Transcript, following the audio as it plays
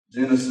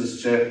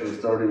Genesis chapter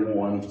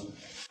 31.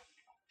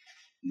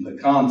 The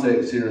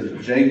context here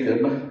is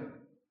Jacob.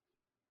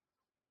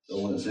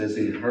 So when it says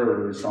he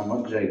heard, it's talking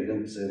about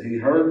Jacob. It said he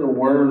heard the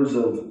words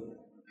of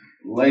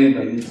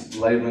Laban.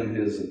 Laban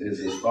is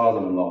his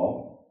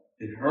father-in-law.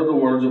 He heard the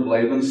words of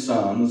Laban's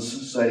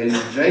sons, saying,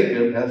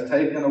 Jacob hath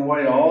taken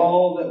away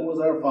all that was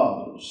our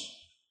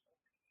father's,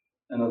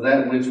 and of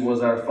that which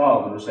was our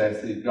father's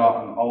hath he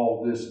gotten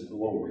all this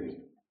glory.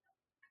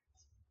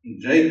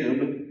 And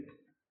Jacob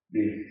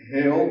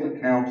beheld the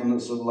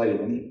countenance of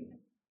Laban,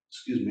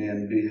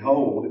 and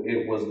behold,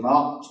 it was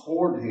not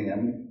toward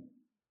him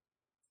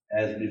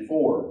as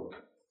before.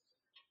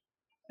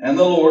 And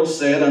the Lord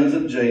said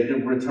unto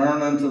Jacob,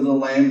 return unto the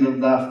land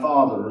of thy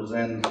fathers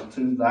and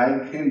to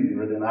thy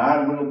kindred, and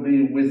I will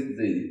be with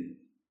thee.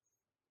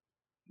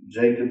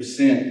 Jacob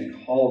sent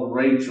and called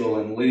Rachel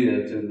and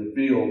Leah to the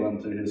field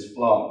unto his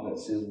flock,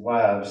 that's his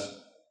wives,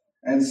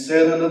 and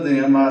said unto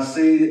them, I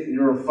see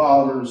your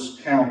father's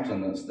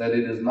countenance, that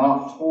it is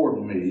not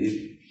toward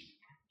me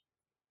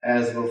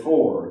as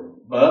before,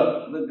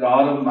 but the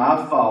God of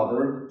my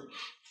father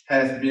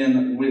hath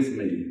been with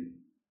me.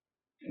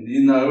 And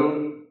ye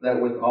know that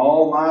with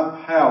all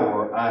my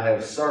power I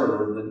have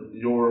served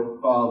your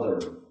father.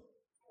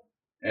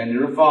 And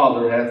your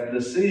father hath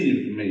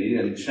deceived me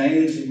and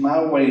changed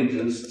my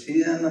wages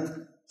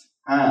 10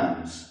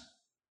 times.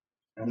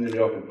 How many of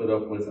y'all can put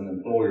up with an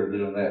employer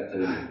doing that to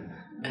you?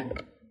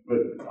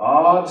 But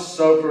God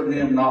suffered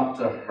him not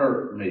to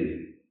hurt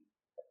me.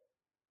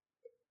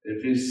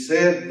 If he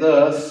said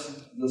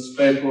thus, the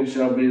speckled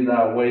shall be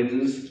thy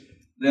wages,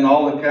 then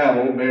all the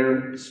cattle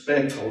bear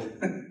speckled.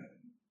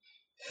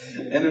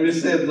 And if he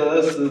said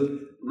thus,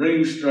 the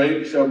ring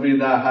straight shall be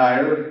thy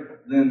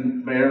hire,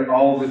 then bear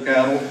all the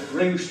cattle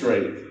ring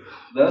straight.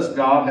 Thus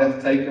God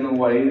hath taken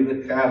away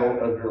the cattle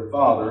of your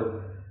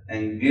father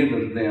and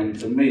given them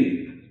to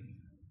me.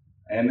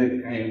 And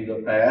it came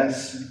to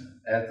pass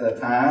at the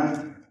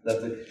time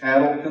that the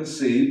cattle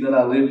conceived, that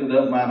I lifted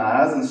up mine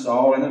eyes and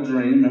saw in a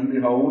dream, and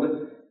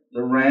behold,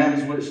 the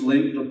rams which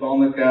leaped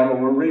upon the cattle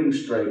were ring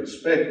straight,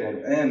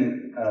 speckled,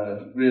 and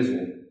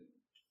grizzled.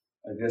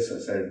 I guess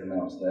that's how you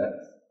pronounce that.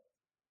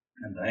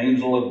 And the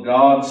angel of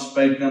God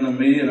spake unto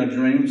me in a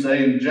dream,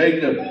 saying,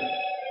 Jacob.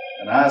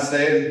 And I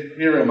said,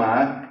 Here am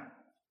I.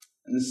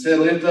 And it said,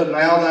 Lift up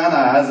now thine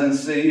eyes, and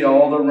see,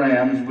 all the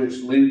rams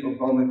which leap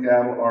upon the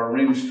cattle are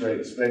ring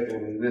straight,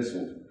 speckled, and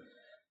grizzled.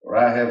 For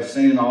I have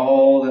seen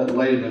all that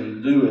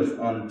Laban doeth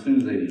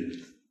unto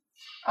thee.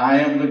 I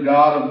am the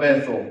God of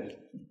Bethel,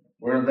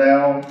 where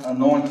thou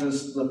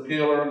anointest the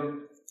pillar,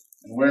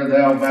 and where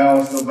thou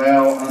vowest a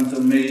vow unto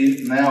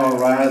me. Now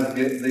arise,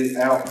 get thee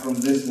out from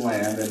this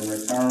land, and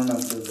return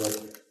unto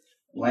the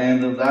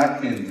land of thy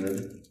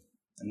kindred.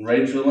 And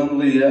Rachel and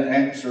Leah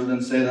answered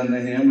and said unto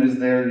him, Is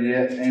there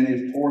yet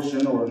any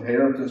portion or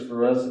inheritance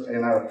for us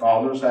in our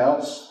father's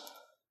house?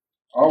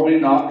 Are we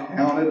not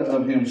counted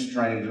of him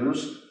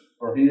strangers?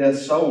 For he hath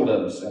sold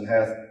us, and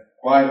hath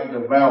quite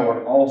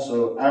devoured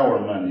also our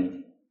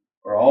money.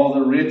 For all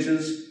the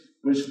riches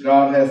which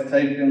God hath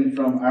taken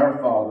from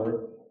our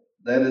father,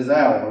 that is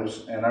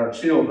ours, and our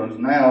children's.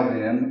 Now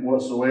then,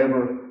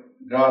 whatsoever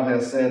God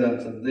hath said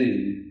unto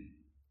thee,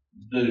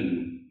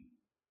 do.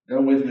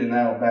 Go with me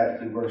now back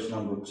to verse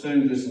number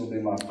 2. This will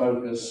be my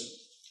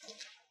focus.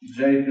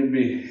 Jacob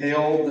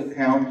beheld the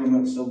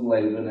countenance of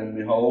Laban, and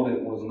behold,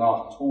 it was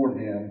not toward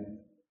him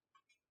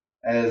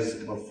as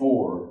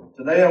before.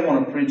 Today I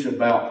want to preach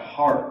about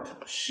heart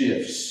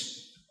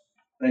shifts.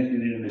 Thank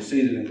you to be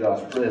seated in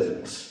God's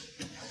presence.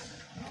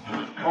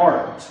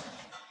 Heart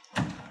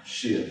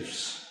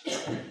shifts.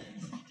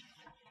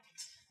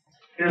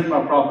 Here's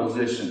my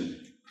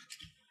proposition.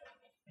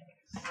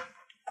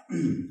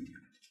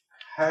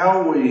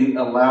 How we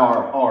allow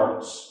our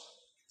hearts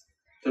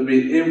to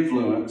be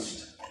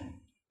influenced,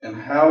 and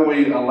how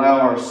we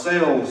allow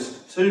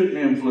ourselves to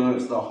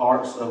influence the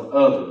hearts of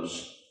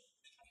others,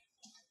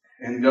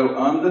 and go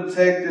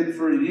undetected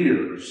for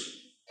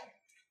years,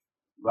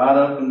 right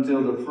up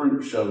until the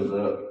fruit shows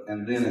up,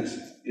 and then it's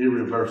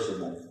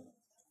irreversible.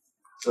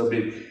 So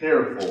be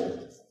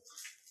careful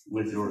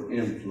with your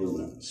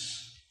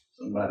influence.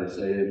 Somebody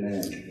say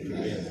amen.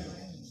 Amen.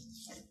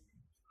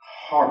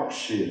 Heart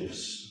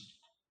shifts.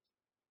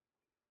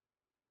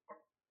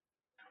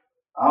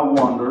 I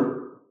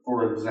wonder,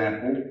 for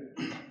example,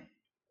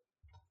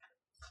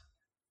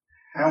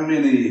 how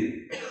many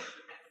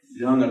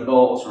young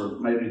adults or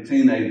maybe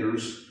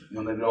teenagers,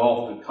 when they go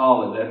off to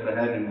college after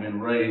having been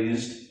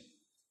raised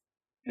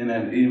in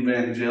an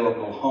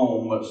evangelical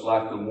home, much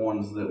like the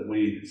ones that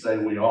we say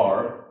we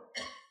are,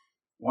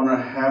 wonder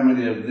how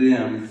many of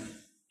them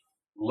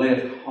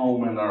left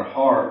home in their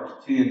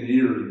heart 10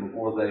 years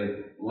before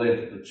they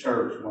left the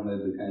church when they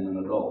became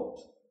an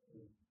adult.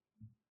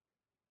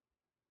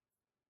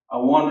 I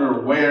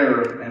wonder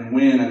where and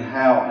when and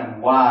how and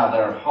why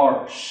their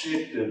heart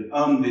shifted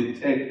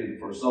undetected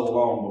for so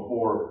long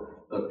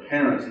before the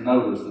parents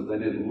noticed that they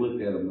didn't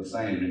look at them the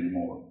same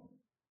anymore.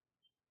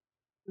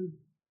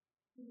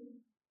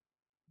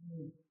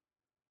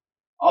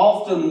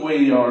 Often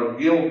we are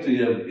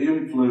guilty of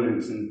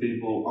influencing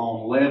people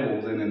on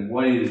levels and in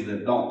ways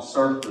that don't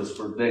surface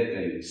for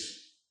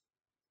decades.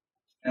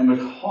 And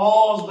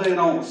because they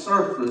don't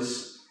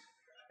surface,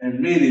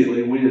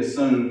 immediately we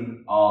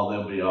assume, oh,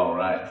 they'll be all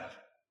right.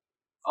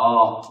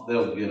 Oh,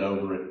 they'll get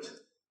over it.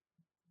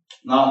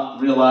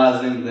 Not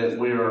realizing that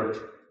we're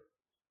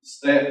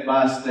step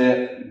by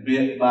step,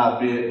 bit by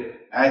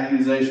bit,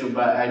 accusation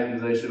by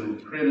accusation,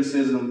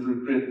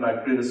 criticism by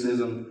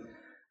criticism,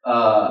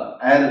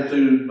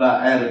 attitude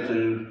by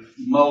attitude,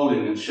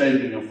 molding and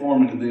shaping and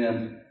forming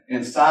them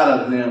inside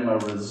of them a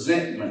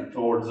resentment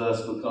towards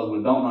us because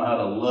we don't know how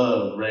to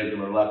love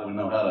regular like we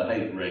know how to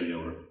hate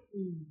regular.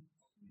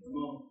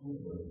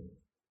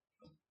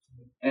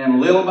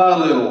 And little by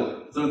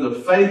little, through the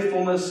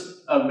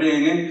faithfulness of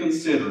being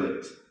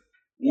inconsiderate,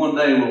 one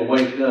day we'll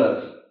wake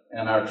up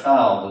and our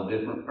child's a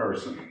different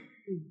person.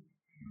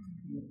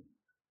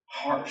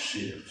 Heart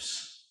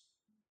shifts.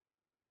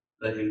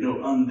 They can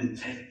go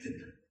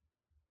undetected.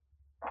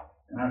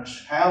 And our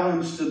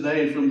challenge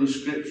today from the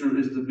Scripture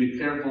is to be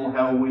careful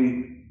how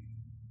we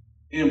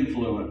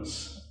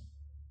influence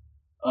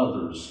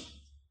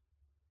others.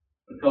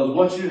 Because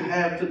what you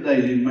have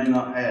today, you may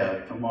not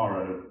have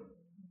tomorrow.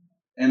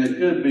 And it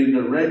could be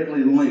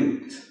directly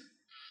linked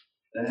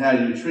to how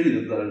you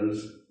treated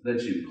those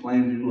that you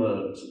claimed you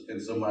loved. Can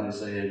somebody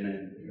say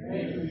amen?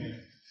 Amen.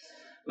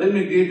 Let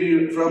me give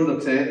you from the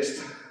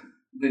text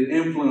the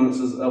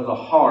influences of the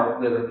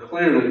heart that are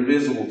clearly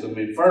visible to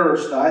me.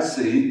 First, I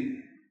see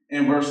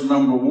in verse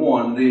number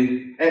 1,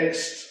 the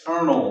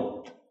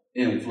external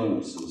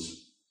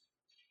influences.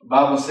 The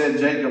Bible said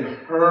Jacob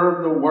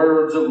heard the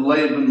words of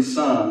Laban's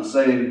son,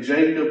 saying,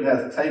 Jacob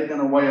hath taken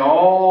away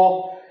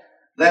all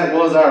that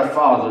was our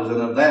father's,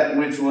 and of that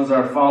which was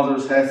our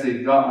father's hath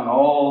he gotten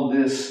all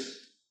this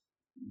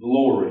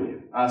glory.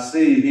 I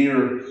see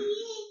here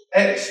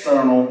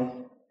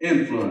external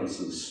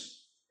influences.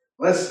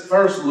 Let's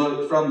first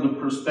look from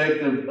the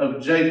perspective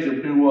of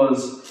Jacob, who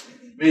was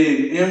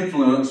being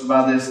influenced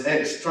by this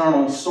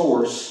external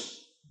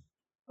source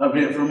of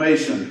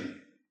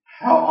information.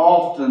 How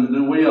often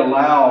do we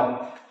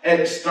allow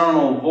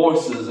external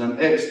voices and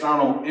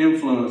external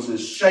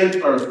influences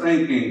shape our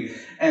thinking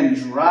and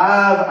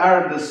drive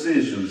our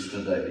decisions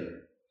today?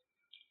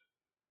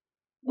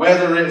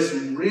 Whether it's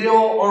real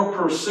or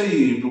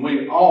perceived,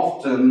 we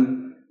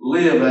often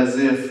live as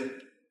if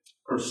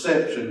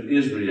perception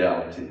is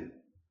reality,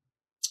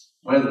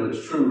 whether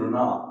it's true or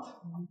not.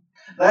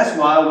 That's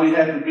why we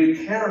have to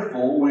be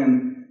careful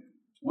when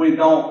we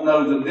don't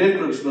know the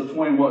difference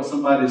between what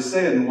somebody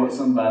said and what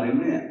somebody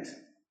meant.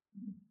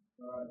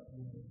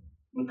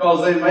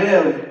 Because they may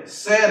have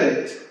said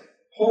it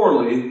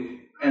poorly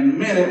and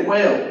meant it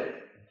well.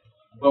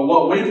 But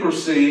what we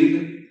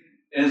perceive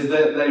is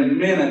that they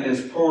meant it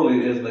as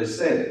poorly as they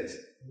said it.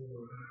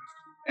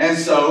 And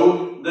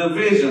so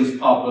divisions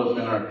pop up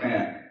in our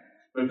camp.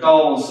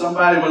 Because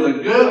somebody with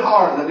a good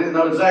heart that didn't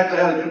know exactly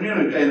how to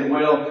communicate it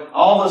well,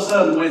 all of a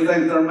sudden we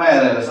think they're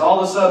mad at us. All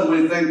of a sudden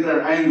we think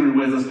they're angry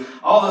with us.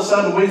 All of a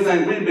sudden we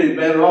think we'd be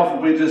better off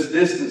if we just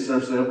distanced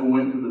ourselves and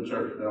went to the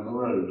church down the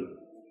road.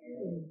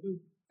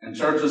 And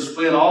churches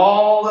split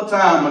all the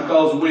time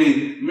because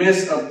we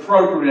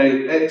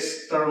misappropriate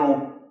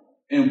external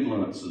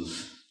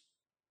influences.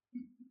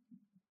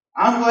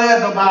 I'm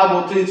glad the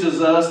Bible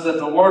teaches us that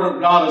the Word of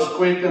God is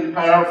quick and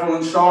powerful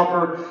and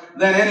sharper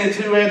than any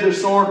two-edged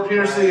sword,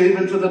 piercing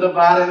even to the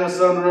dividing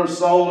asunder of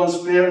soul and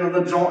spirit and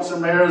of the joints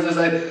and marrows, is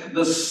a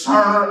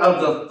discerner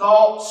of the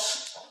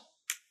thoughts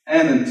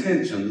and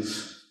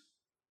intentions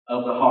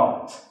of the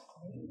heart.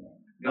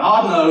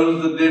 God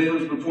knows the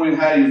difference between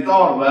how you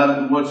thought about it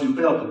and what you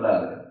felt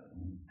about it.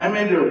 How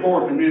many of you are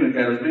poor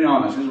communicators? Be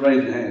honest. Just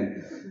raise your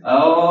hand.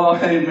 Oh,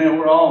 amen.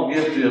 We're all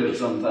guilty of it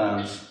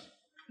sometimes.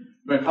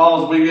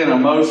 Because we get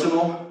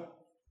emotional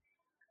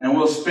and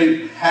we'll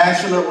speak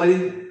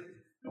passionately.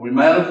 And we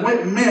might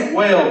have meant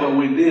well, but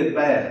we did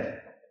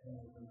bad.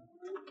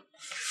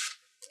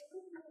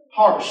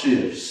 Heart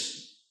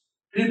shifts.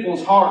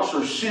 People's hearts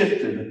are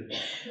shifted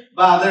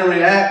by their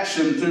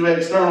reaction to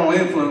external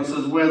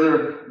influences,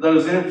 whether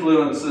those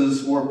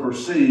influences were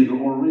perceived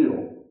or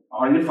real.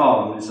 Are you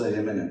following me? Say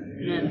amen.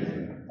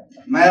 Amen.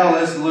 Now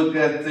let's look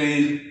at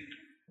the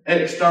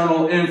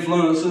external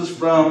influences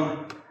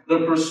from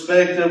the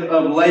perspective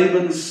of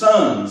Laban's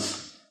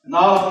sons.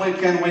 Not only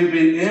can we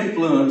be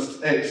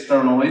influenced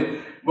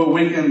externally, but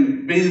we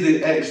can be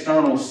the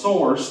external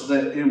source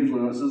that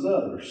influences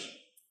others.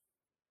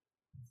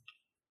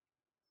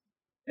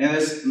 And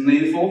it's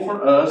needful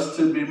for us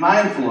to be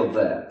mindful of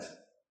that.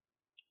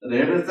 That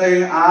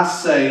everything I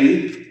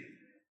say,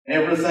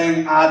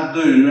 everything I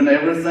do, and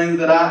everything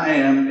that I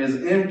am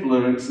is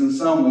influencing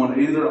someone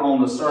either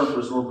on the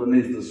surface or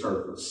beneath the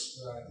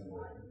surface.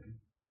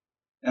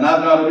 And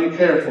I've got to be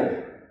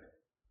careful.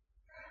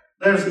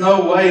 There's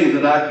no way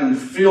that I can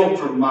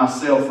filter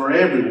myself for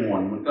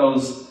everyone,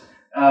 because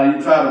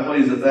you try to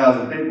please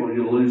 1,000 people,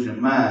 you'll lose your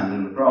mind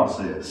in the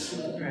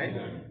process.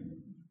 Right.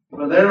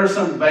 But there are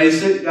some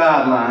basic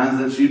guidelines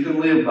that you can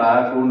live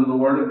by according to the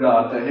Word of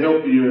God to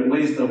help you at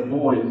least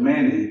avoid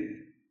many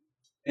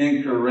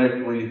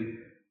incorrectly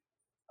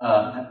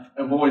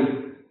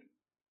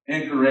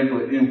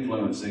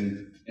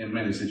influencing in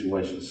many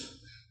situations.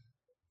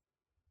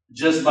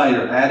 Just by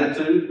your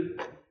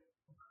attitude,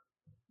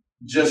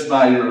 just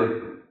by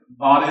your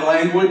body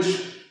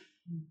language,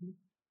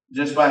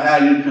 just by how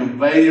you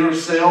convey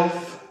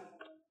yourself.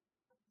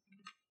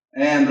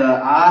 And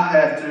I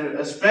have to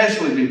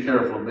especially be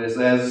careful of this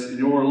as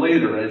your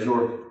leader, as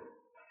your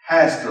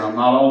pastor. I'm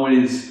not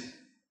always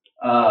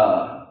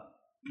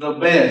the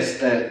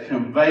best at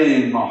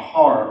conveying my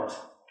heart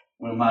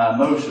when my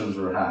emotions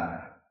are high.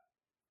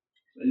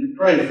 So you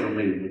pray for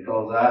me,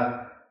 because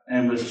I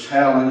am as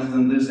challenged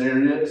in this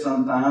area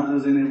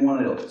sometimes as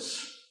anyone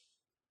else.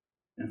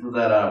 And for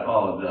that I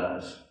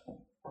apologize.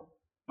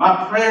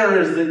 My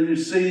prayer is that you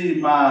see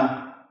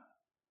my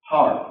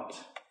heart,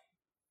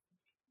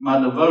 my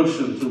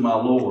devotion to my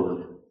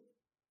Lord,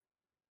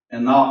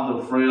 and not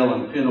the frail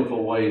and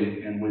pitiful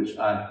way in which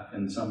I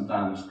can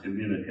sometimes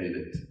communicate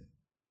it.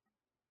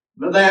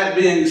 But that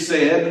being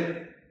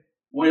said,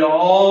 we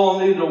all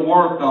need to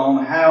work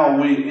on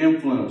how we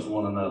influence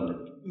one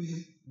another.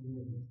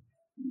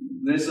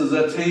 This is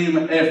a team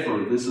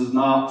effort. This is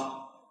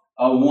not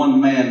a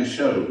one-man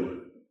show.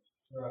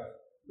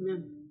 Right.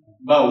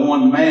 But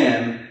one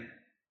man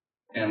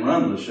can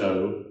run the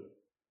show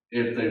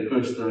if they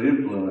push their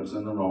influence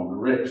in the wrong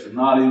direction,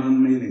 not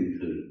even meaning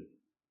to.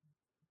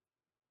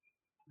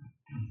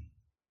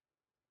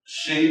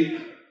 Sheep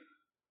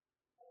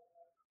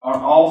are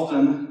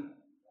often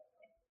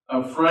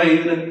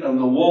afraid of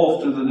the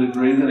wolf to the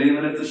degree that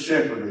even if the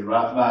shepherd is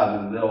right by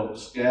them, they'll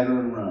scatter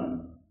and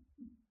run.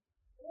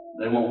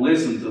 They won't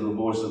listen to the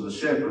voice of the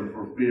shepherd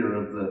for fear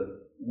of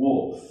the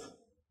wolf.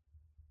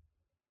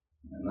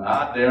 And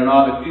I dare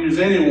not accuse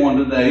anyone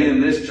today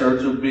in this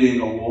church of being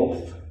a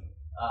wolf.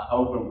 I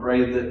hope and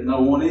pray that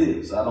no one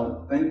is. I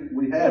don't think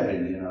we have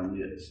any in our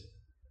midst.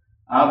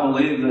 I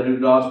believe that who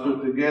God's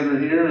put together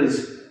here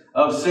is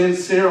of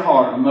sincere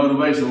heart and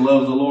motivation,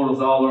 loves the Lord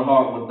with all their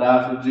heart, would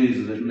die for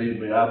Jesus if need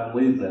be. I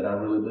believe that. I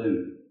really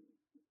do.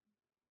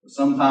 But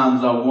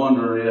sometimes I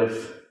wonder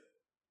if,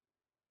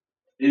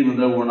 even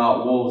though we're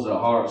not wolves at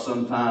heart,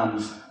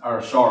 sometimes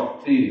our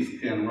sharp teeth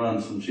can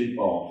run some sheep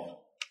off,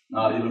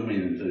 not even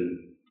meaning to.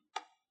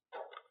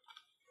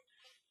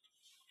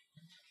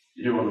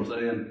 You hear what I'm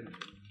saying?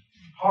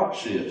 Heart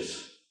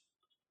shifts.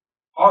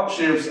 Heart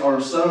shifts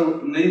are so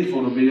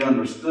needful to be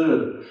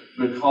understood,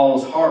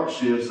 because heart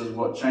shifts is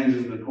what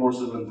changes the course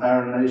of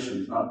entire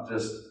nations, not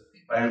just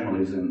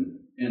families and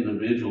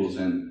individuals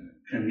and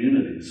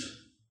communities.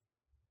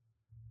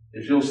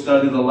 If you'll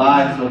study the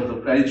life of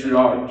the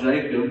patriarch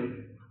Jacob,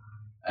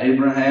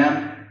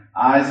 Abraham,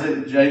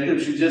 Isaac, Jacob,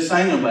 she just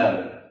sang about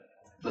it.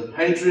 The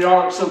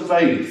patriarchs of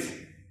faith.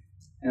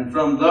 And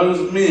from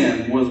those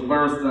men was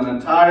birthed an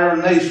entire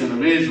nation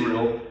of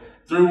Israel,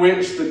 through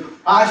which the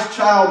Christ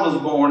child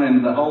was born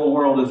and the whole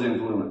world is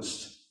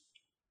influenced.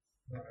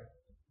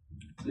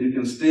 So you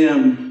can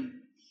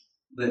stem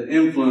the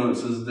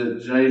influences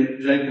that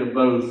Jacob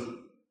both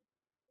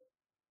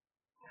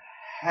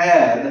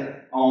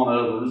had on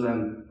others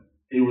and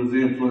he was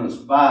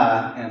influenced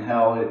by, and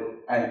how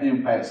it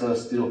impacts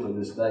us still to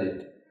this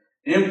day.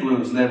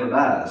 Influence never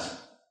dies.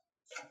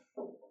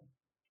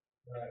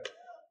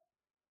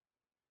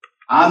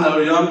 I know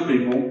young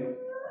people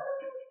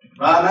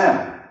right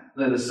now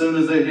that as soon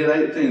as they hit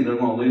 18, they're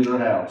going to leave their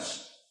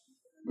house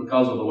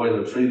because of the way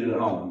they're treated at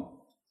home.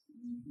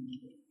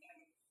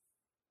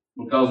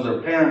 Because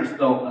their parents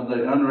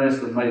they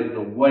underestimate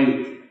the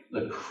weight,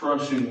 the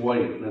crushing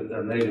weight that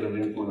their negative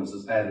influence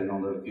is having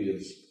on their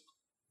kids.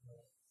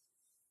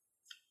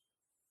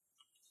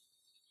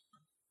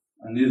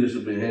 I knew this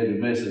would be a heavy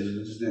message.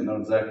 I just didn't know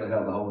exactly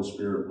how the Holy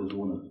Spirit was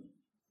going to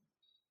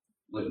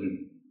let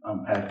me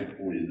unpack it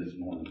for you this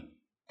morning.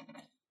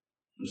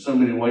 There's so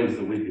many ways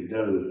that we could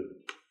go,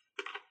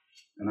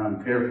 and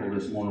I'm careful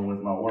this morning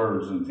with my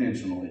words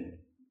intentionally.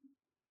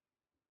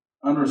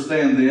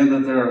 Understand then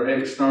that there are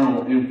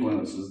external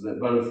influences that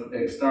both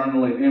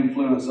externally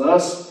influence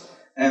us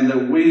and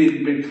that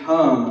we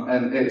become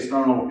an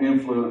external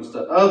influence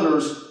to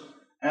others.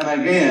 And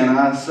again,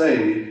 I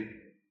say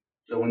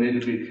that we need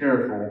to be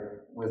careful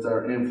with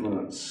our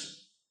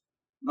influence.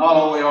 Not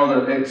only are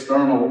there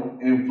external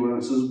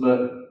influences,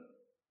 but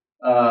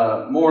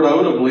more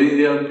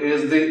notably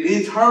is the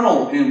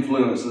eternal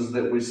influences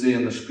that we see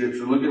in the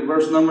Scripture. Look at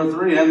verse number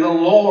 3. And the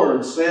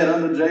Lord said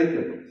unto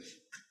Jacob.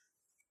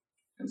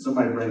 Can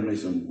somebody bring me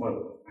some?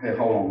 Hey,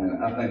 hold on a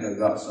minute. I think I've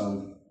got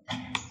some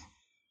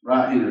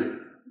right here.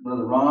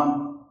 Brother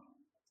Ron,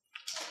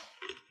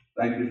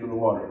 thank you for the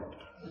water.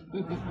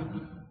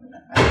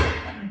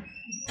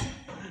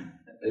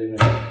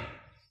 Amen.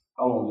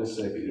 Hold on just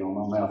a second,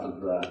 y'all. My mouth is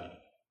dry.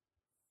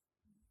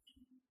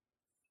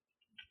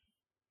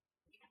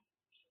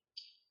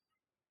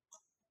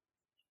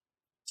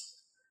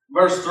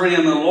 Verse 3,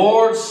 and the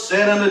Lord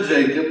said unto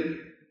Jacob,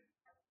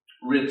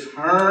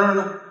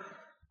 return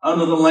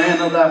unto the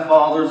land of thy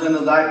fathers and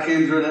of thy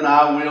kindred, and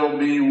I will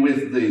be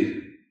with thee.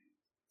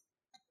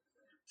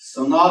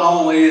 So not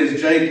only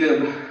is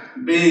Jacob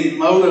being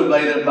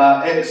motivated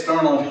by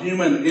external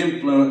human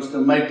influence to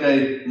make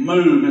a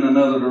move in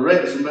another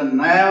direction, but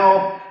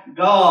now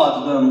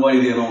God's done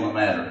weighed in on the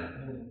matter.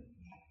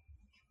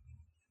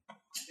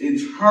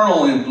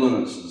 Eternal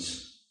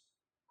influences.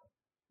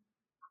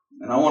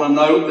 And I want to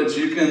note that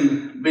you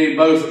can be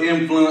both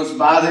influenced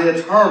by the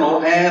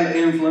eternal and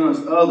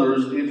influence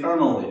others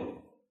eternally.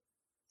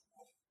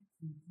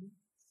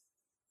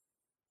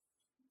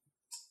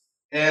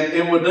 And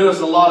it would do us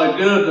a lot of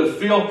good to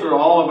filter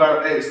all of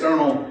our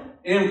external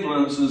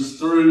influences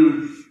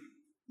through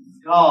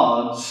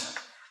God's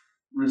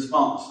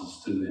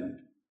responses to them.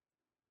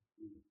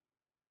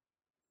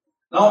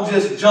 Don't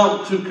just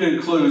jump to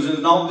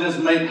conclusions. Don't just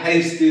make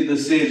hasty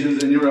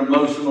decisions in your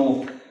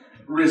emotional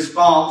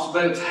response,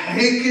 but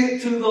take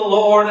it to the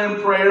Lord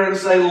in prayer and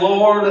say,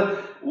 Lord,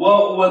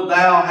 what would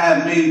thou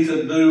have me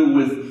to do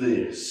with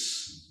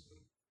this?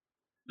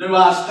 Do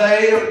I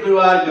stay or do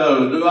I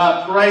go? Do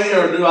I pray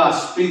or do I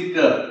speak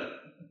up?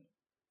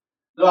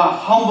 Do I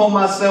humble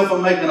myself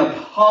and make an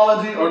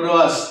apology, or do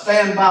I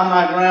stand by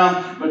my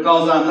ground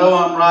because I know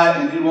I'm right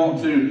and you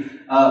want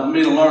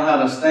me to learn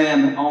how to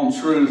stand on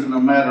truth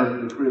no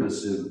matter the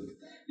criticism?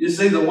 You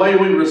see, the way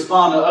we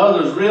respond to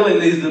others really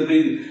needs to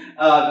be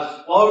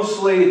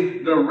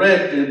closely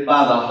directed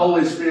by the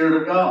Holy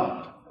Spirit of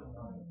God.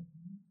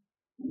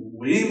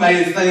 We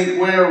may think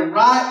we're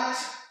right,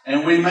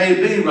 and we may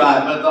be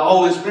right, but the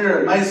Holy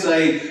Spirit may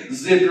say,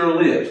 zip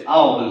your lips,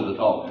 I'll do the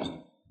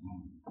talking.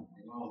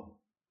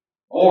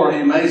 Or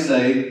He may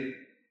say,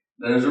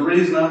 there's a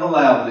reason I've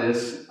allowed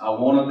this. I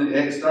wanted the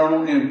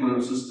external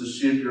influences to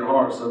shift your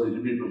heart so that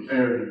you be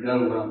prepared to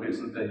go where I'm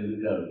fixing to tell you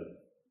to go.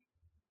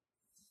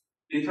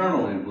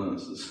 Eternal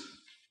influences.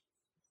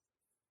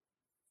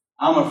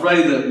 I'm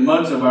afraid that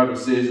much of our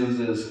decisions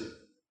is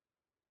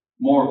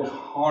more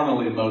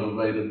carnally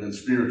motivated than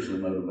spiritually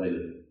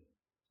motivated.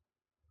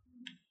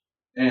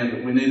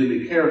 And we need to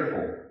be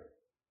careful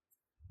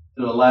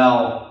to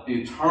allow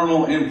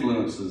eternal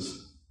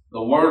influences,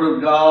 the Word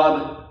of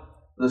God,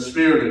 the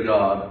Spirit of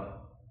God,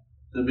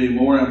 to be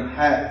more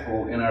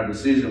impactful in our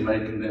decision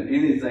making than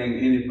anything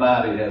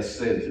anybody has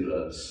said to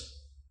us.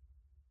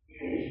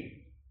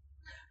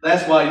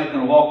 That's why you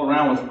can walk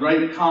around with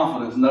great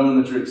confidence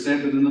knowing that you're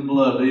accepted in the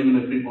beloved, even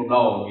if people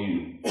dog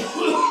you,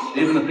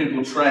 even if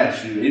people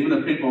trash you, even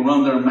if people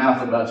run their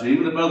mouth about you,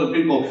 even if other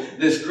people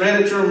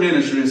discredit your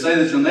ministry and say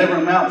that you'll never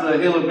amount to a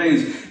hill of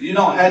beans. You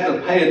don't have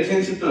to pay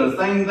attention to a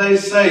thing they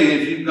say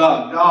if you've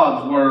got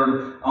God's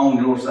Word on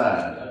your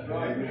side. That's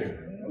right.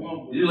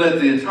 You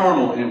let the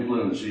eternal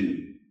influence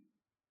you.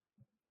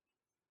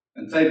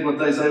 And take what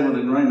they say with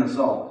a grain of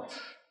salt.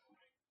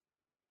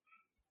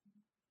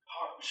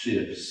 Heart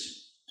shifts.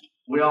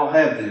 We all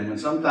have them. And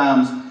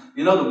sometimes,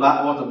 you know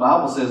what the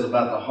Bible says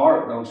about the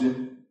heart, don't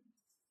you?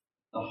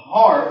 The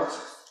heart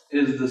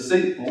is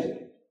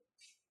deceitful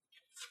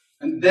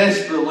and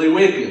desperately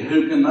wicked.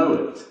 Who can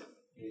know it?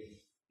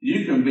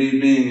 You can be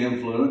being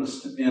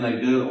influenced in a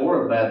good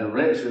or a bad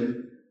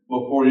direction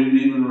before you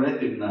even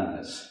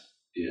recognize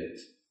it.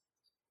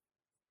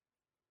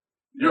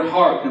 Your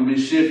heart can be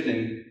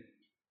shifting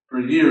for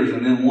years,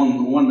 and then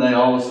one day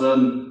all of a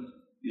sudden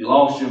you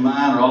lost your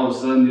mind, or all of a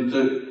sudden you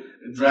took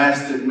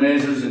drastic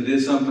measures and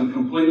did something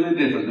completely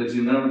different that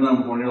you've never done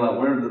before. And you're like,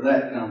 where did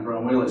that come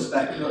from? Well, it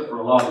stacked up for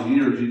a lot of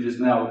years. You just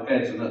now are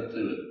catching up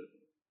to it.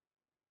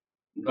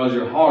 Because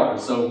your heart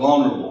is so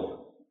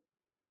vulnerable.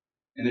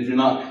 And if you're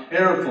not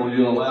careful,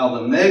 you'll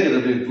allow the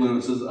negative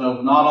influences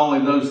of not only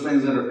those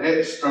things that are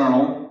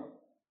external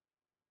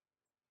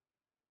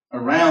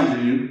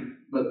around you,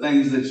 but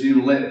things that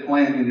you let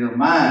plant in your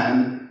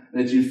mind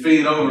that you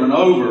feed over and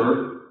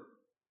over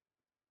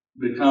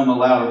become a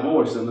louder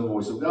voice than the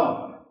voice of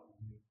God.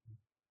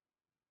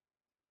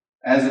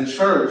 As a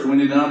church, we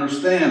need to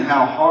understand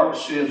how heart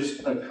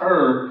shifts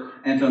occur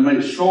and to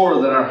make sure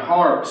that our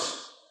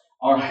hearts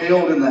are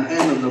held in the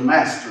hand of the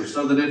Master,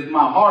 so that if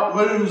my heart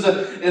moves,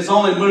 it's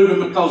only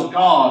moving because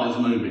God is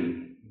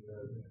moving.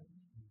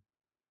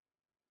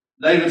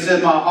 David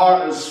said, my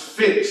heart is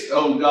fixed,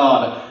 O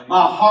God.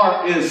 My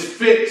heart is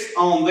fixed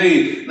on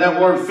Thee. That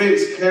word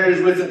fixed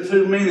carries with it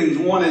two meanings.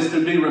 One is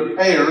to be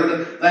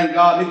repaired. Thank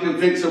God He can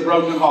fix a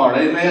broken heart.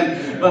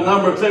 Amen. But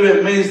number two,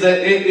 it means that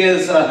it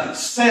is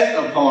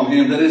set upon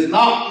Him, that it's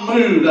not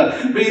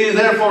moved. Be ye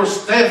therefore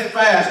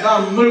steadfast,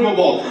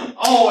 unmovable,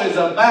 always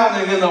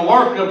abounding in the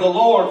work of the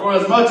Lord, for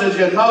as much as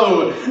you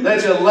know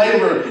that your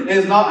labor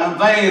is not in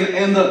vain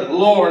in the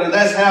Lord. And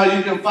that's how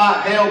you can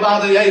fight hell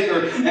by the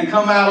acre and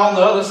come out on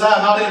the other side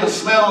not even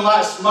smelling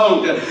like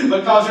smoke,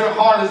 because your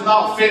heart is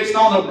not fixed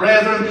on the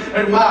brethren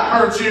who might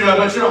hurt you,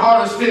 but your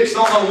heart is fixed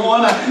on the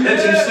one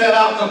that you set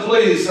out to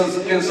please.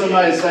 Can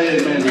somebody say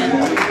amen?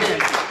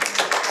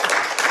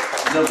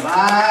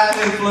 Divine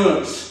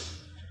influence.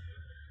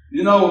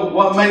 You know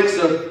what makes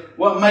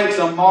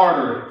a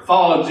martyr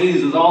follow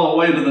Jesus all the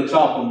way to the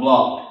chopping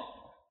block?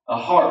 A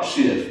heart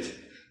shift.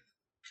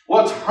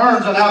 What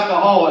turns an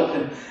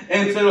alcoholic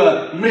into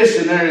a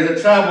missionary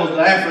that travels to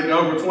Africa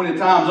over 20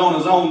 times on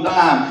his own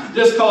dime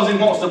just because he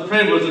wants the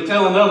privilege to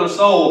tell another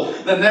soul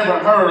that never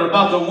heard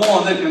about the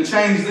one that can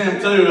change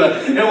them too?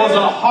 It was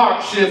a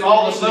heart shift.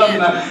 All of a sudden,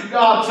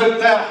 God took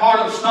that heart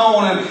of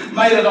stone and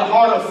made it a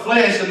heart of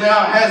flesh, and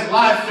now it has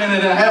life in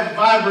it and has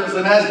vibrance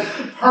and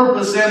has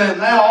purpose in it.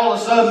 Now all of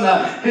a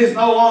sudden, he's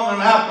no longer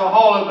an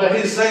alcoholic, but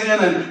he's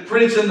singing and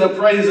preaching the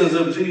praises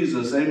of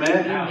Jesus.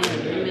 Amen?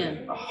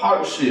 Amen. A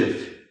heart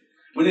shift.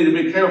 We need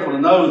to be careful to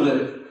know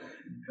that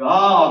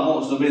God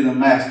wants to be the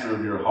master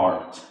of your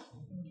heart.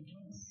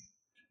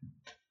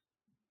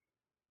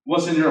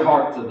 What's in your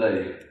heart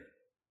today?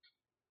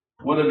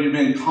 What have you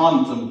been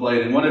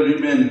contemplating? What have you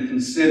been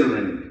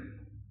considering?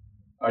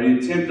 Are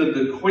you tempted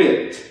to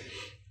quit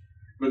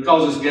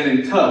because it's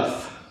getting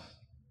tough?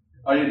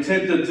 Are you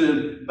tempted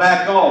to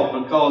back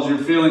off because you're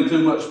feeling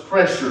too much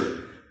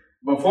pressure?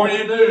 Before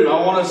you do,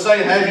 I want to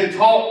say, have you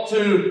talked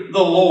to the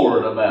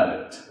Lord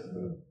about it?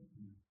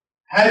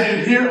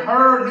 Have you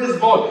heard His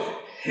voice?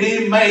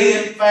 He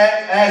may, in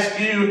fact, ask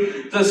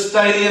you to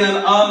stay in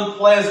an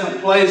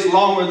unpleasant place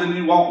longer than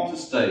you want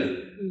to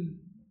stay,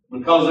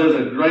 because there's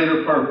a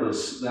greater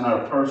purpose than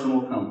our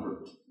personal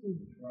comfort.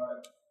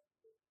 Right.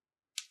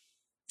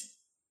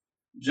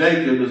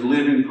 Jacob is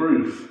living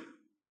proof.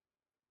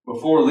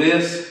 Before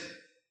this,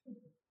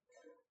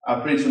 I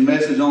preached a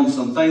message on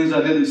some things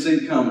I didn't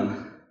see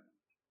coming.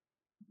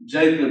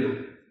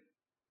 Jacob,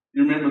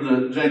 you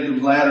remember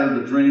Jacob's ladder,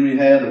 the dream he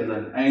had of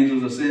the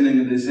angels ascending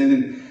and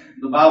descending?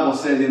 The Bible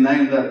said he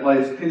named that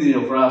place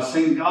Peniel, for I've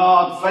seen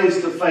God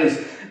face to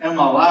face and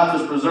my life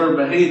is preserved.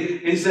 But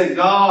he said,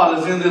 God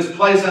is in this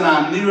place, and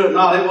I knew it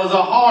not. It was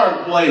a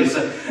hard place.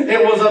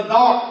 It was a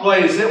dark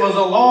place. It was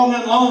a long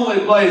and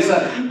lonely place.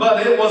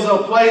 But it was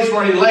a place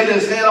where he laid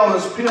his head on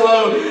his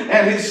pillow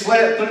and he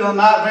slept through the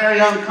night very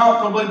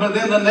uncomfortably. But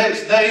then the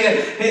next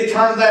day, he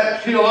turned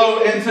that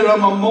pillow into a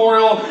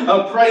memorial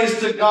of praise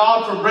to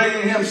God for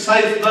bringing him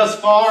safe thus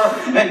far.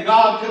 And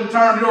God can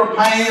turn your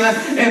pain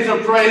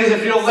into praise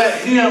if you'll let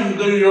Him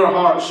do your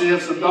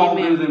hardships and don't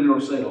do them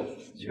yourself.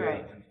 That's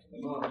right.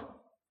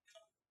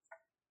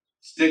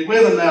 Stick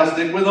with Him now.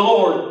 Stick with the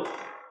Lord.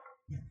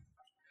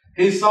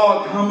 He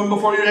saw it coming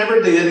before you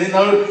ever did. He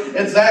knew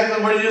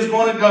exactly where you was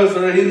going to go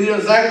through. He knew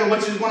exactly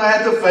what you was going to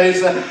have to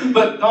face.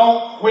 But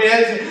don't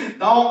quit.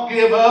 Don't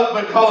give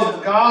up,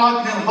 because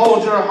God can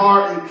hold your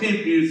heart and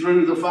keep you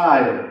through the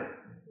fire.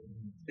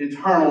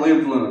 Eternal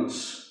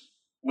influence.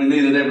 We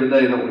need it every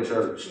day, don't we,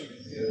 church?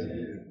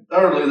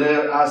 Thirdly,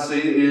 there I see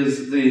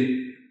is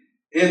the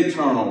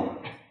internal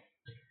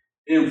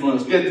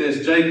influence. Get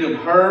this. Jacob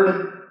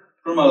heard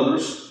from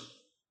others.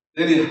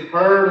 Then he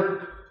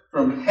heard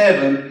from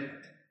heaven.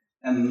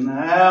 And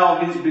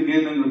now he's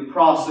beginning the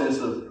process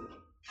of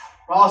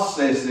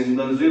processing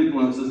those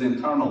influences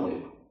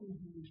internally.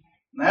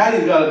 Now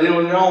you've got to deal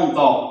with your own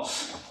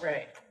thoughts.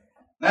 Right.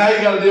 Now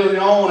you've got to deal with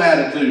your own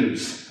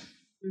attitudes.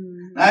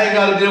 Now you've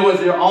got to deal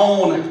with your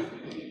own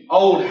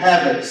old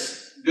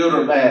habits, good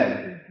or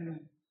bad.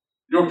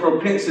 Your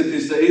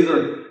propensities to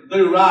either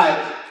do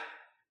right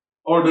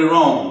or do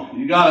wrong.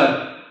 You got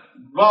to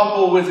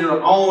grapple with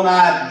your own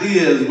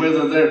ideas,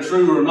 whether they're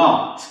true or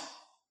not.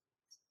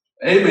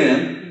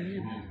 Amen.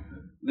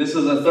 This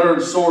is a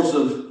third source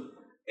of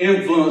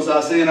influence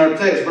I see in our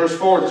text. Verse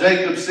 4,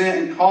 Jacob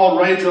sent and called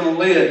Rachel and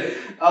Leah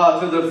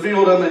to the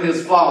field under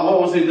his flock.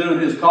 What was he doing?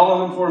 He was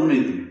calling them for a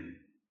meeting.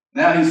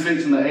 Now he's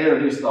fixing to air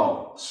his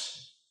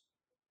thoughts.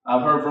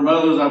 I've heard from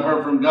others. I've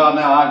heard from God.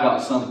 Now I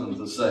got something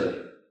to say.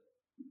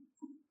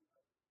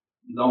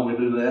 Don't we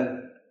do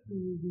that?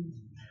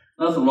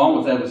 Nothing wrong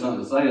with having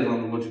something to say, as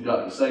long as what you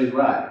got to say is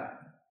right.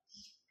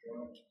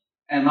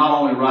 And not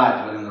only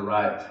right, but in the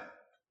right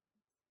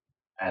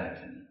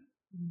attitude.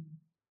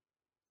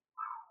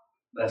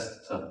 That's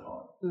the tough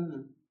part.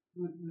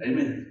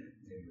 Amen.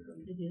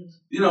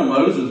 You know,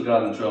 Moses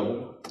got in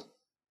trouble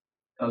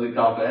because he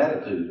caught the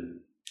attitude.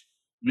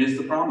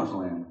 Missed the promised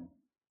land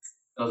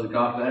because he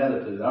caught the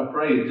attitude. I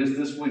prayed just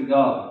this week,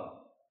 God,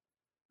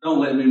 don't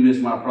let me miss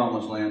my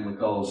promised land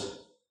because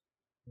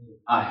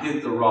I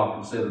hit the rock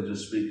instead of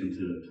just speaking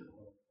to it.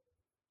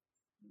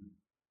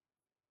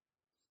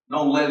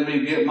 Don't let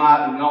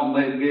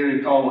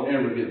Gary Cole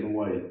ever get in the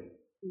way.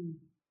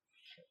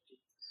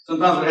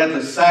 Sometimes we have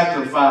to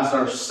sacrifice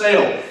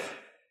ourselves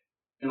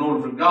in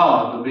order for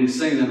God to be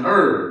seen and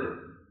heard.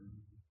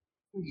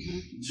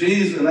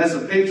 Jesus, and that's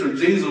a picture.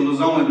 Jesus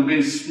was only to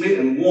be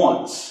smitten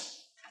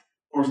once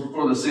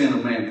for the sin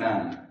of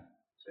mankind.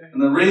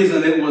 And the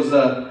reason it was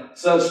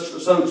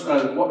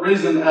what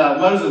reason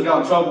Moses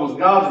got in trouble with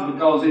God is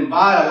because he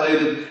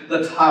violated the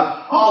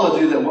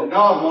typology that what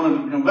God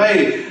wanted to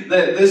convey.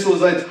 That this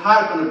was a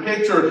type and a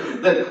picture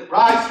that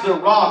Christ the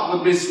rock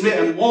would be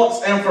smitten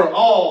once and for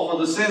all for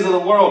the sins of the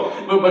world.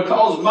 But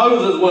because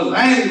Moses was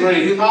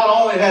angry, he not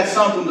only had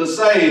something to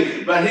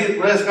say, but he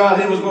was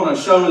going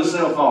to show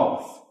himself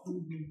off.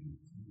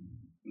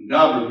 And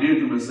God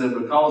rebuked him and said,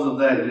 because of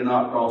that, you're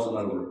not crossing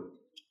over.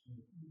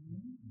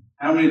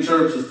 How many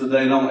churches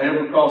today don't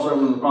ever cross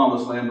over to the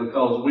promised land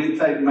because we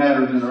take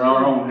matters into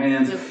our own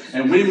hands,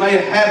 and we may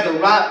have the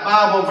right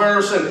Bible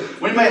verse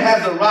and we may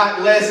have the right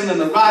lesson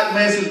and the right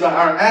message, but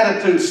our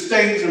attitude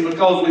stinks, and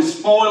because we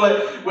spoil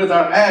it with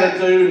our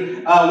attitude,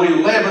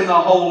 we leaven the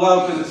whole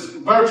lump, and it's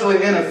virtually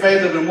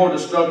ineffective and more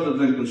destructive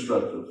than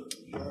constructive.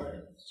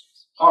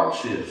 Heart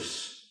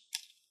shifts,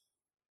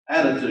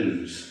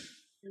 attitudes.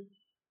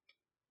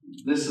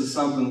 This is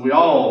something we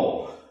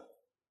all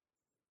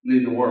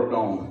need to work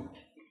on.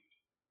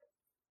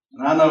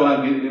 And I know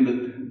I get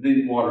into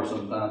deep water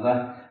sometimes.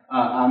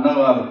 I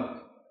know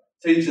I'm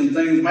teaching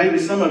things maybe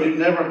some of you've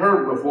never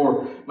heard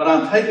before, but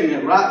I'm taking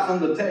it right from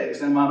the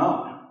text, am I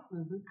not?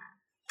 Mm-hmm.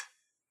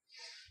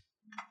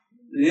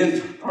 The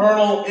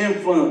internal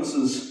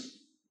influences,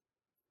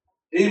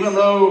 even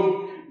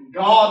though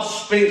God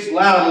speaks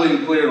loudly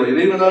and clearly,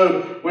 and even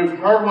though we've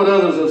heard what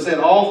others have said,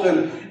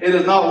 often it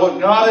is not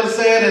what God has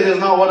said, it is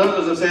not what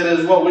others have said, it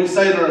is what we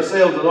say to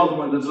ourselves that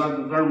ultimately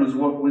determines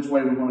which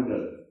way we want to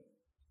go.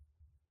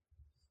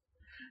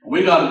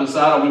 We got to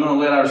decide, are we going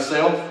to let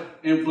ourselves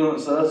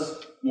influence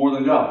us more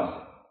than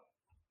God?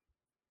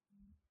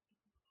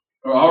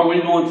 Or are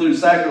we going to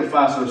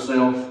sacrifice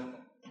ourselves,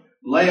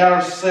 lay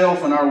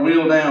ourselves and our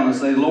will down and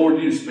say, Lord,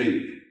 you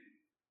speak.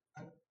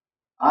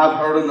 I've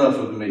heard enough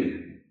of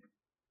me.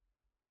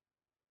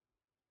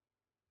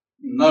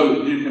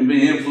 Note, you can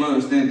be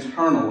influenced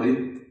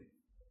internally,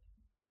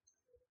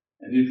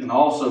 and you can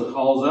also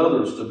cause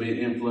others to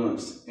be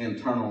influenced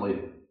internally.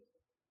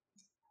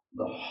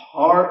 The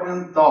heart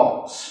and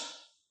thoughts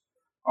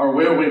are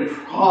where we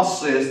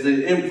process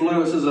the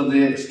influences of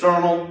the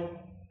external,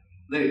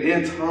 the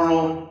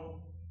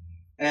internal,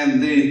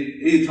 and the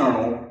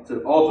eternal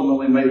to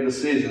ultimately make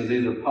decisions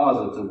either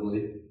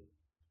positively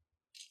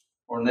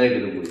or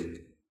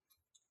negatively.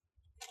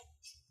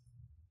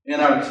 In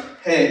our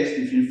text,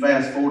 if you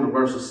fast forward to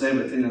verses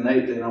 17 and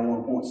 18, I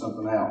want to point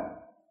something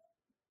out.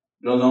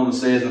 It goes on and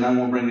says, and I'm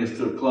going to bring this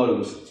to a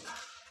close.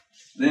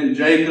 Then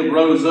Jacob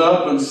rose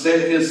up and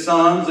set his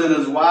sons and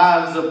his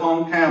wives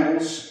upon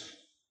camels,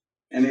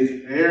 and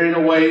he carried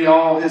away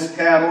all his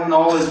cattle and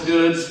all his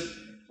goods,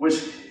 which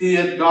he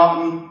had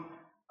gotten,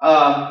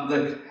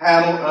 the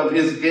cattle of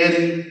his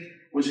getting,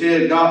 which he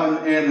had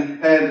gotten in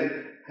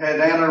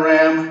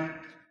Padanaram,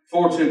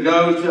 for to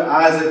go to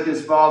Isaac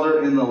his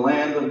father in the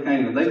land of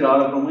Canaan. They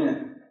got up and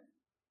went.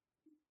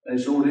 They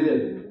sure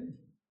did.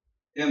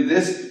 In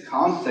this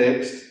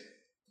context,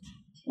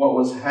 what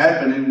was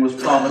happening was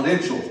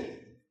providential.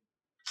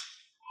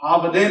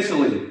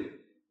 Providentially,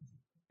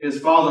 his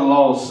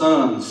father-in-law's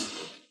sons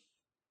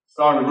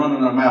started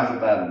running their mouth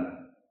about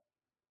him.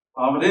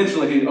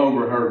 Providentially, he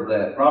overheard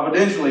that.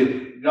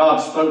 Providentially, God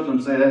spoke to him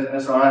and said,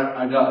 that's all right,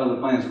 I got other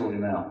plans for you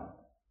now.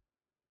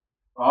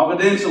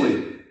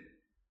 Providentially,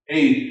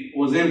 he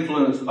was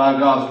influenced by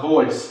God's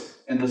voice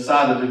and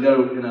decided to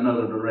go in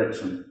another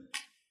direction.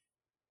 It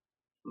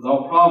was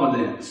all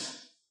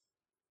providence.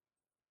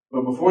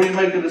 But before you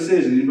make a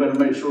decision, you better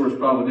make sure it's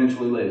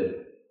providentially led.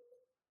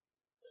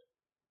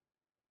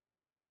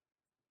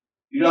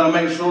 You got to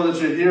make sure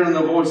that you're hearing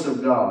the voice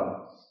of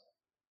God.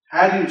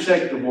 How do you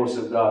check the voice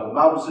of God? The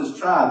Bible says,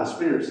 try the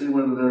Spirit, see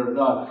whether they're of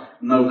God.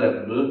 Know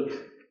that book.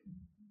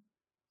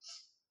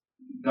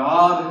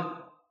 God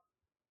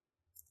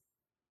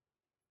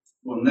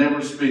will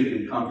never speak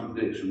in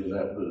contradiction to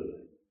that book.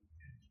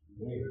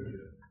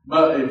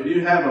 But if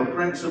you have a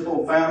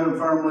principle founded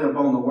firmly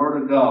upon the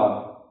Word of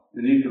God,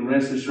 then you can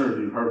rest assured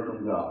you've heard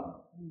from God.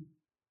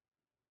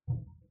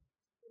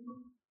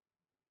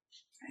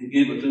 He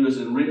gave it to us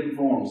in written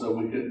form so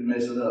we couldn't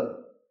mess it up.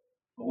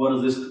 But what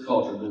does this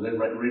culture do? They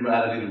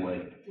rewrite it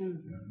anyway.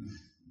 Mm-hmm.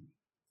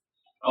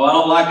 Oh, I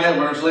don't like that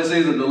verse. Let's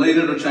either delete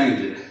it or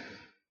change it.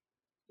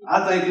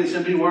 I think it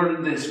should be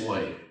worded this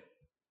way.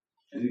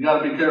 And you've got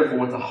to be careful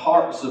with the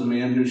hearts of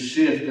men who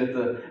shift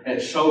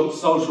at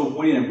social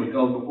whim,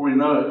 because before you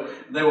know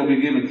it, they will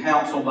be given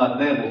counsel by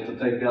devils to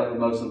take out the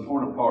most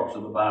important parts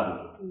of the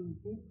Bible.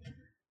 Mm-hmm.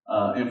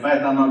 In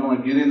fact, I'm not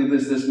going to get into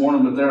this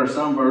morning, but there are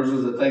some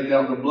verses that take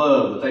out the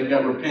blood, that take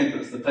out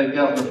repentance, that take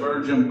out the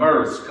virgin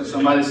birth. Can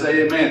somebody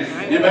say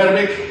amen? You better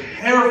be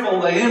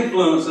careful the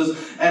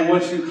influences and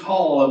what you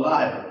call a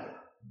Bible.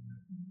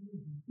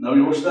 Know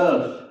your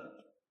stuff.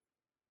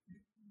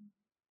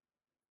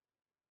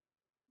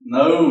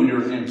 Know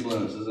your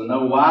influences and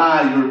know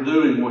why you're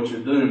doing what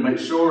you're doing. Make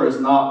sure it's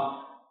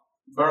not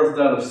birthed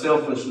out of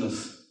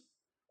selfishness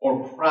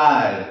or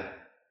pride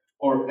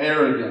or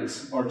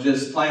arrogance, or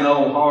just plain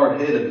old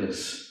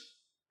hard-headedness.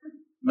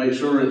 Make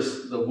sure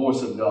it's the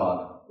voice of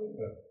God.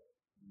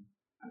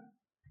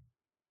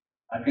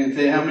 I can't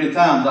tell you how many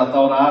times I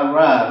thought I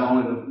arrived,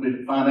 only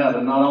to find out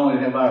that not only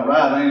have I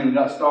arrived, I ain't even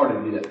got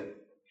started yet.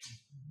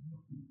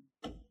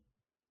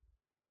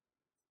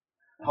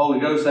 The Holy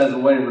Ghost has a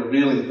way of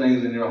revealing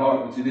things in your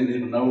heart that you didn't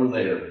even know were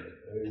there.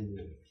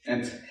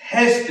 And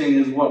testing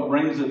is what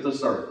brings it to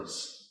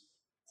surface.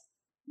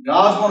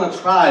 God's going to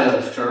try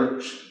us,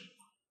 church.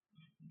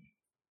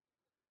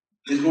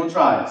 He's going to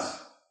try us.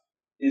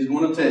 He's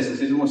going to test us.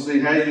 He's going to see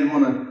how you're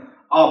going to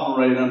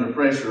operate under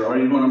pressure? Are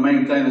you going to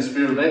maintain a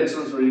spirit of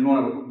excellence, or are you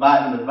going to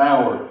bite and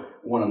devour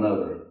one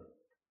another?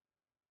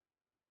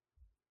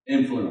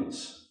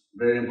 Influence,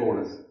 very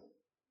important.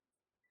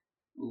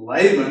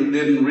 Laban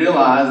didn't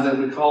realize that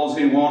because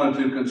he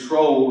wanted to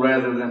control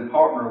rather than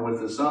partner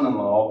with his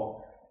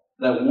son-in-law,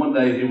 that one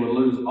day he would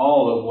lose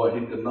all of what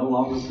he could no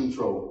longer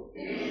control.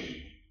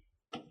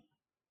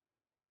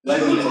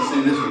 Laban didn't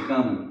see this one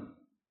coming.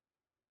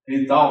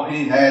 He thought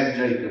he had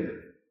Jacob.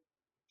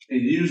 He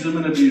used him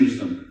and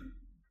abused him.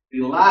 He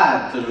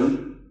lied to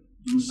him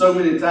so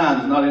many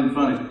times, not even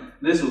funny.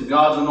 This was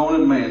God's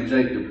anointed man,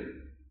 Jacob.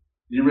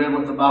 You read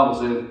what the Bible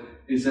said.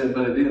 He said,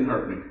 but it didn't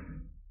hurt me.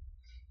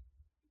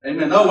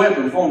 Amen. No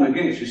weapon formed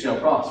against you shall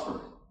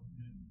prosper.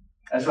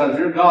 That's right. If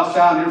you're God's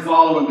child and you're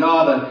following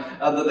God,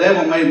 the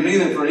devil may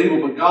mean it for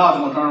evil, but God's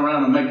going to turn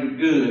around and make it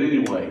good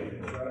anyway.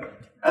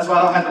 That's why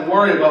I don't have to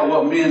worry about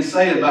what men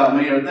say about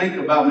me or think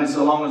about me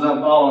so long as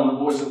I'm following the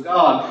voice of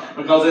God.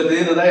 Because at the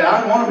end of the day,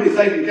 I want to be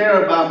taken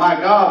care of by my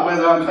God,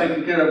 whether I'm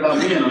taken care of by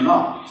men or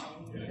not.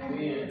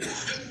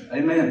 Amen.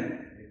 Amen.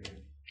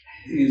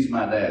 He's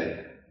my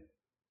daddy.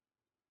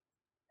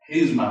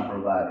 He's my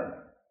provider.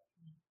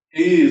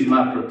 He's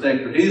my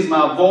protector. He's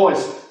my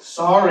voice.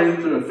 Sorry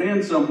to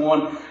offend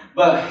someone,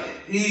 but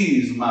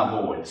He's my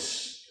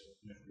voice.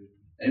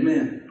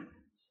 Amen.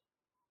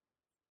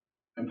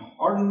 And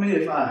pardon me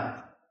if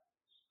I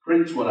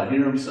preach what I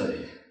hear Him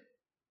say.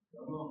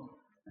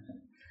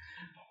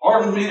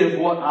 Pardon me if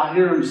what I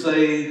hear Him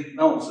say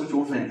don't suit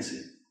your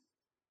fancy.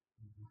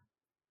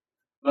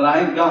 But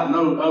I ain't got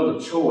no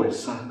other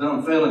choice. I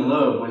done fell in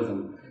love with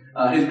Him.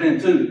 He's been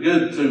too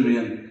good to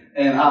me,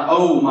 and I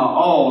owe my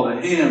all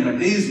to Him,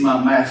 and He's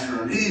my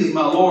master, and He's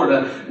my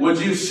Lord. Would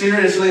you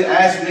seriously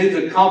ask me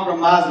to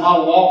compromise my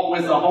walk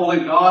with the Holy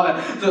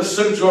God to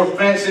suit your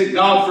fancy?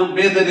 God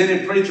forbid that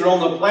any preacher on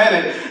the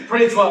planet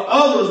preach what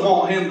others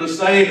want him to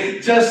say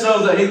just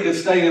so that he can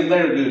stay in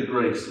their good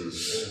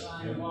graces.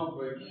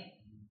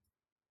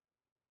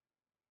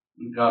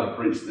 We've got to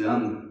preach the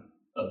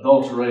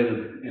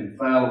unadulterated,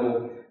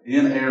 infallible,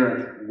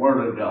 inerrant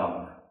Word of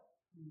God.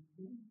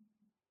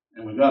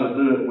 And we've got to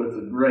do it with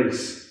the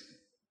grace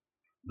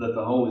that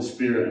the Holy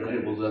Spirit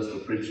enables us to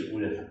preach it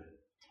with.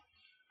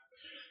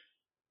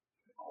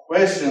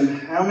 Question: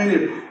 how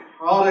many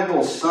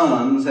prodigal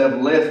sons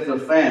have left the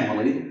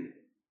family,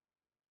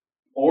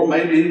 or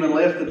maybe even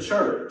left the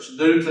church,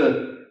 due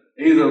to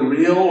either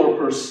real or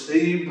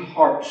perceived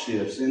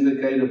hardships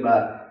indicated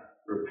by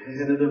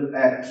repetitive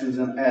actions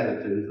and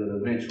attitudes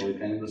that eventually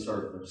came to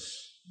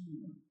surface?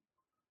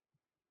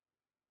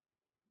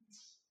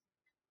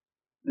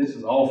 This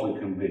is awfully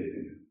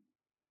convicting.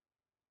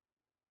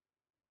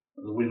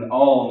 We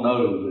all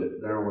know that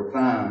there were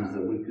times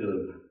that we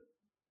could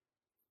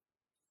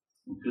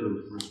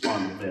have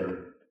responded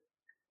better,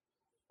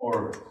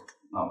 or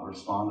not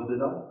responded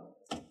at all.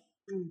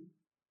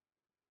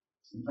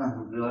 Sometimes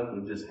we feel like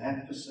we just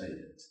have to say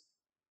it.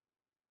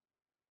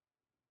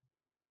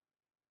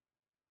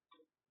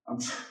 I'm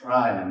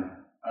trying.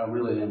 I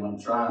really am. I'm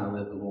trying to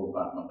let the Lord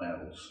fight my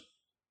battles.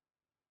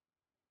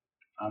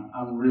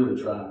 I'm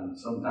really trying.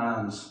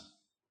 Sometimes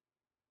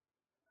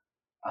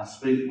I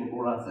speak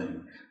before I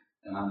think,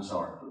 and I'm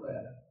sorry for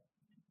that.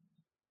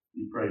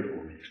 You pray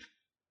for me.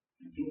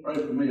 If you pray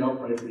for me, I'll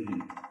pray for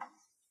you.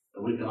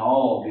 That we can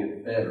all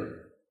get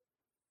better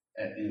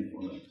at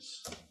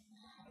influence.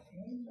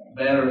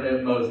 Better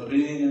at both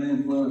being an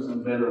influence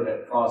and better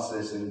at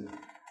processing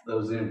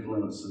those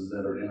influences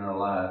that are in our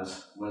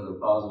lives, whether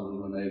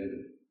positive or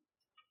negative.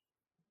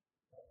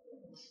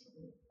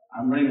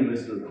 I'm bringing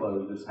this to a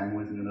close. Just hang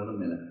with me another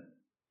minute.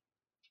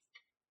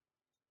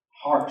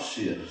 Heart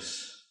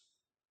shifts.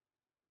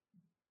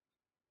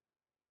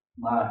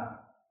 My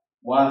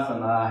wife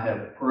and I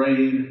have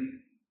prayed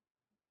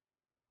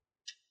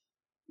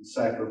and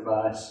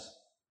sacrificed.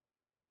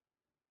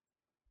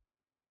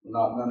 We've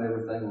not done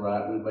everything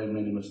right. We've made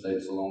many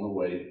mistakes along the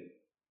way.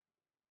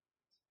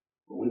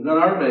 But we've done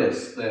our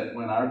best that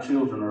when our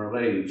children are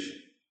of age,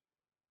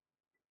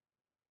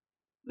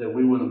 that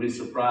we wouldn't be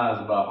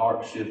surprised by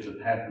heart shifts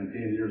that happened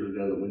 10 years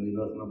ago that we knew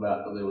nothing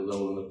about till they was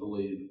old enough to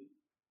leave.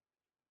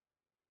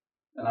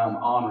 And I'm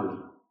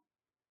honored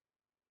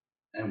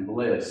and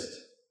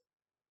blessed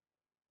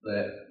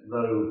that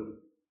though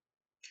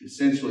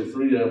essentially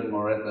 3 of them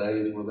are at the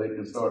age where they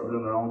can start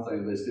doing their own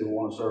thing, they still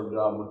want to serve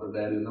God with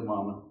their daddy and their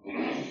mama.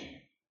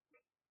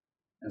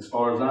 As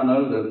far as I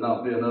know, there'd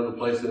not be another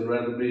place they'd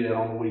rather be at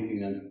on the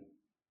weekend.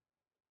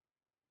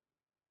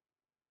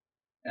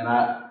 And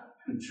I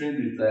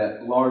contribute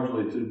that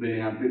largely to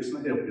being, I'm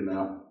fixing to help you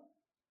now,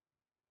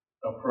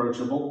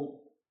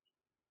 approachable,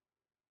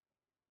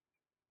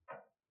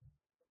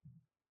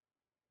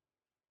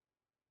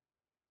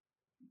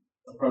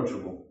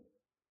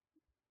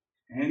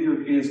 and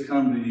your kids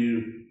come to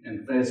you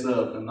and fess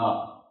up and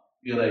not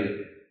get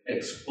a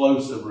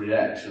explosive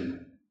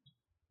reaction?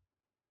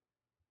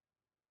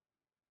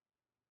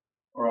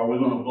 Or are we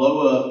going to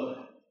blow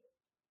up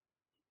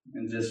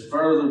and just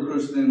further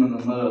push them in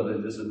the mud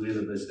they just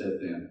admitted they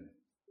stepped in?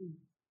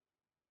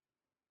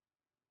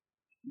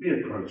 Be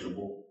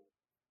approachable.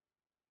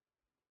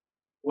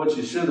 What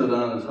you should have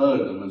done is hug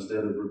them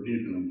instead of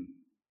rebuking them.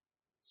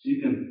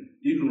 You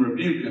can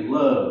rebuke and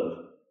love.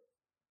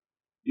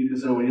 You can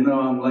say, well,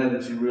 I'm glad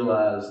that you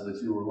realized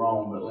that you were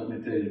wrong, but let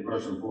me tell you,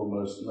 first and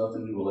foremost,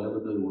 nothing you will ever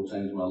do will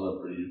change my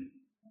love for you.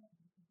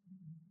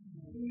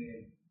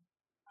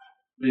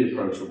 Be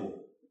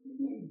approachable.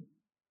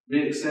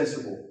 Be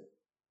accessible.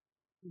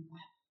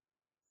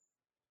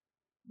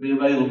 Be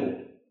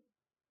available.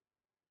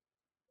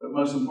 But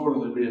most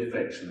importantly, be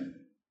affectionate.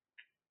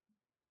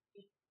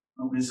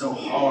 Don't be so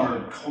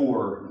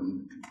hardcore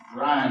and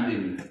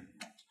grinding that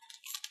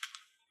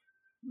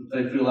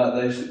they feel like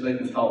they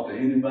can talk to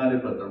anybody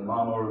but their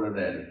mama or their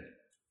daddy.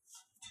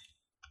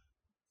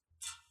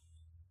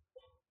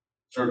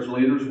 Church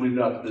leaders, we've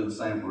got to do the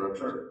same for our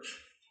church.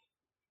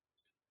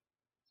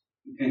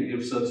 We can't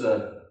give such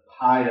a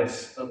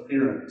pious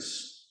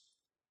appearance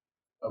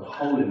of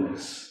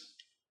holiness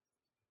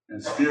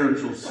and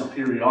spiritual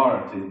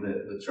superiority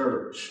that the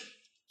church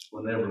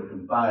will never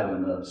confide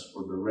in us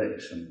for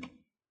direction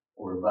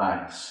or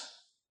advice.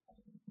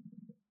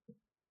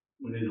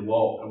 We need to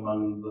walk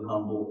among the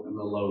humble and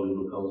the lowly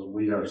because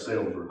we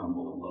ourselves are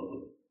humble and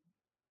lowly.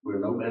 We're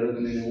no better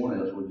than anyone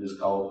else. We're just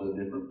called to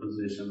a different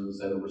position and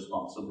set of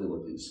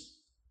responsibilities.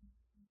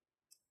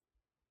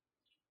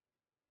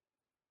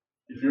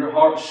 If your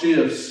heart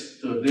shifts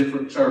to a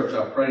different church,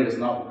 I pray it's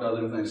not because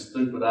of anything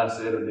stupid I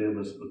said or did,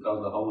 but it's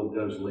because the Holy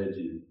Ghost led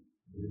you.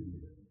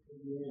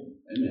 Amen.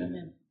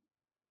 Amen.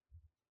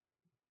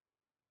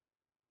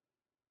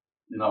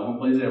 You're not going to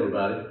please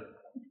everybody.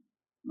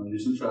 No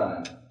use in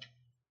trying.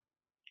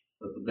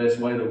 But the best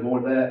way to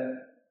avoid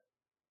that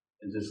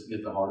is just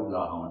get the heart of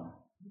God on it.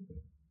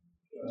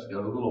 Just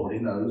go to the Lord. He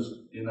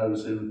knows. He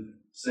knows who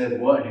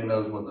said what. He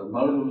knows what their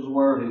motives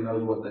were. He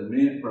knows what they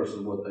meant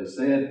versus what they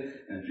said.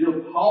 And if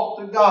you'll talk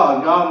to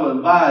God, God will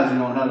advise you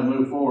on how to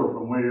move forward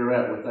from where you're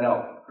at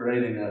without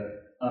creating an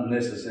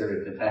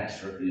unnecessary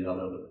catastrophe out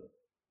of it.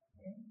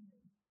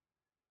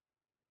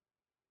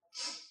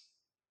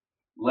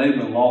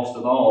 Laban lost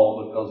it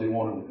all because he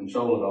wanted to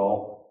control it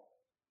all.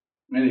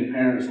 Many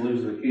parents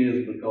lose their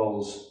kids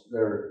because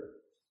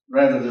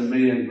rather than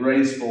being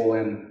graceful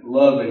and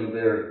loving,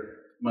 they're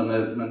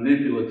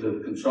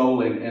manipulative,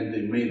 controlling, and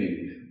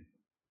demeaning.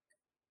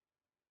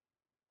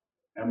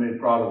 How many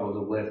prodigals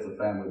have left the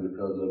family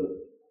because of it?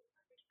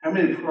 How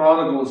many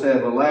prodigals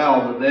have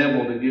allowed the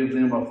devil to give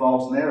them a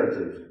false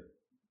narrative,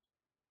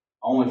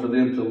 only for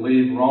them to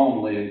leave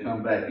wrongly and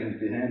come back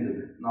empty-handed?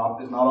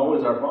 It's not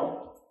always our fault.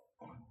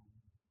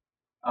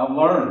 I've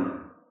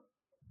learned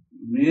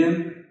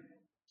men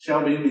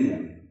shall be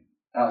men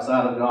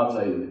outside of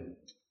God's aid.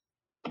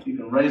 You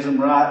can raise them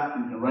right,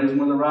 you can raise them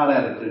with the right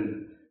attitude.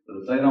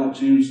 But if they don't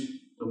choose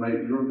to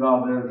make your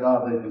God their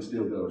God, they can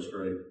still go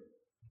astray.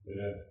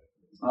 Yeah.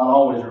 It's not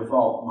always your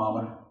fault,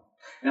 Mama.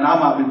 And I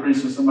might be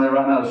preaching to somebody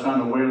right now that's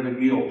trying to wear the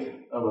guilt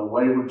of a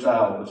wayward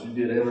child, but you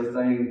did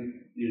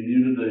everything you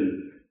knew to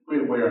do.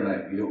 Quit wearing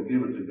that guilt.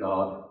 Give it to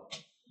God.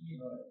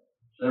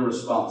 They're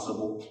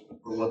responsible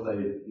for what they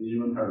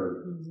knew and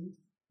heard.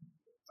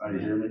 Are you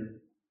hearing me?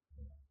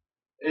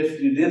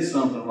 If you did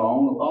something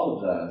wrong,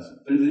 apologize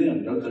to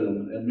them. Go to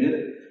them. Admit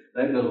it.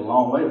 That goes a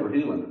long way for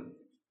healing.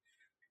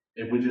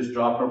 If we just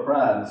drop our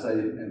pride and say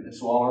and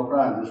swallow our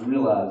pride and just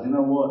realize, you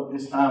know what,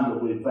 it's time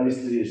that we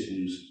face the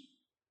issues.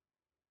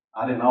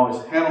 I didn't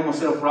always handle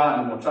myself right,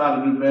 and we'll try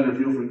to do better. If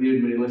you'll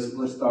forgive me, let's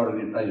start a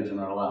new page in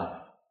our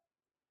life.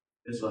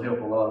 This will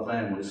help a lot of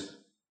families.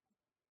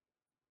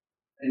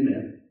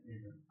 Amen.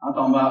 I'm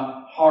talking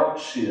about heart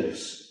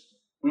shifts.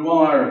 We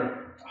want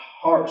our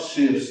heart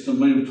shifts to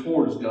move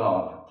towards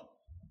God,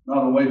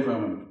 not away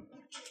from Him.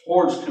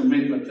 Towards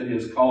commitment to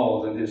His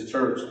cause and His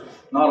church,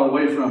 not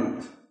away from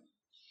it.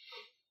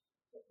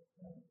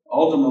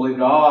 Ultimately,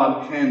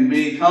 God can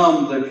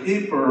become the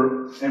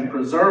keeper and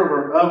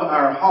preserver of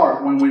our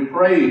heart when we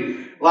pray,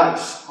 like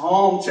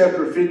Psalm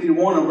chapter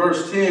 51 and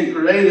verse 10,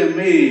 create in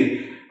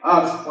me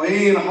a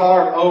clean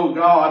heart, O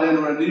God,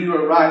 and renew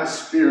a right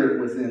spirit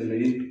within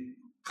me.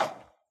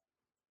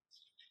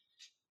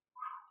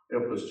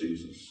 Help us,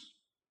 Jesus.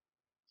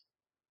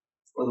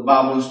 For the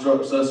Bible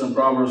instructs us in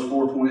Proverbs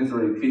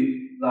 4:23,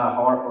 keep thy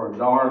heart or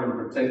guard and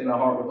protect thy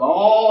heart with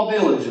all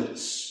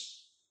diligence.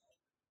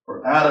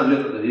 For out of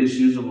it the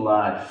issues of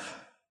life.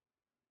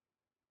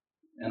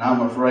 And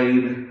I'm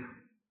afraid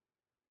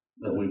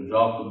that we've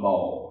dropped the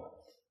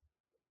ball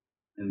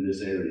in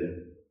this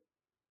area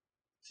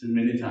too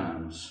many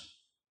times.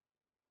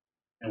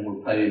 And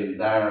we're paying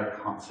dire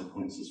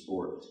consequences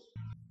for it.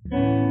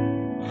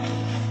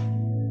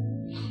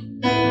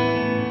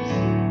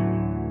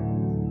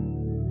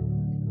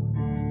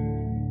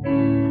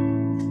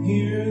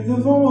 Hear the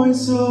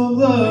voice of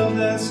love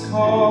that's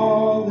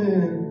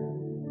calling.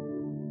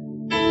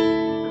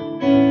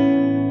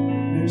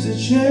 There's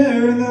a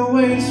chair that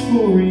waits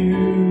for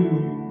you,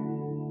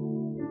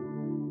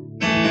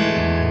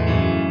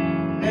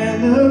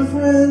 and a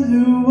friend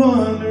who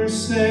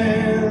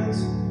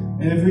understands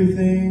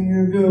everything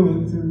you're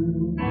going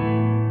through.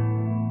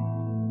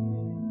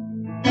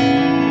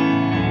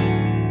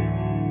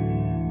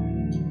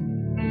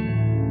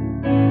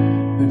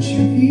 But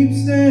you keep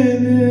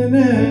standing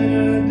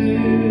at a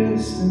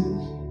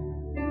distance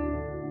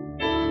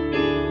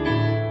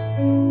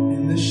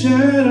in the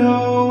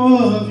shadow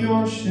of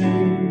your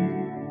shame.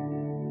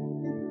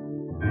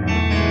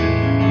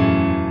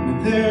 But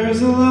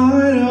there's a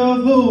light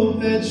of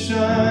hope that's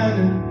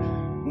shining.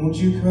 Won't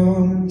you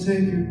come and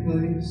take your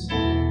place?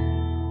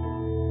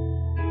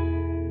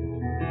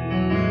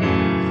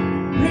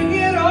 Bring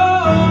it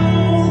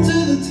all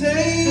to the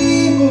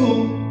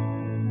table.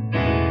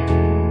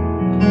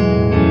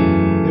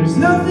 There's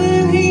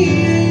nothing he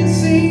ain't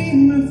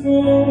seen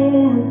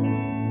before.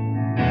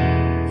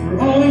 For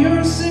all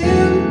your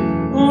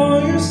sin,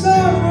 all your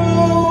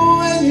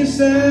sorrow and your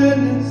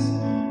sadness,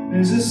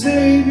 there's a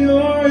Savior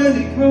and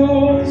he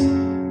calls.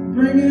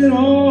 Bring it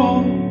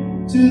all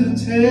to the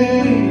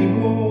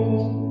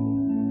table.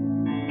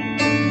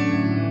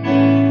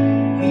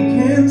 He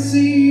can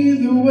see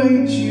the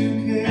weight you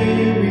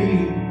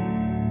carry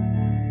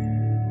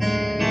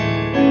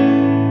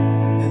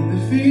and the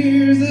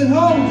fears that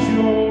hold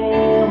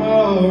your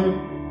heart.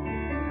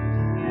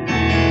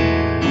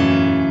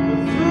 But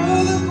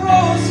through the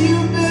cross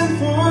you've been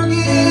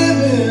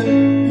forgiven.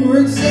 You're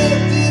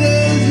accepted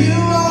as you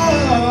are.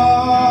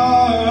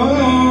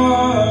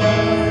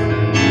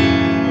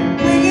 And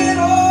bring it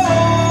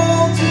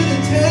all to the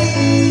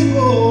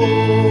table.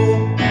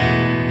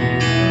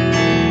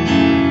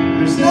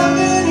 There's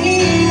nothing he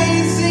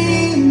ain't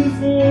seen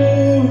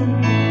before.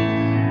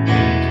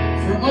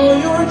 For all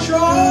your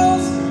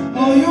trials,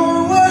 all your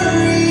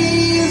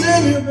worries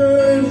and your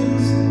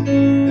burdens,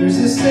 there's a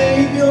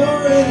Savior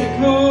and he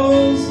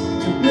calls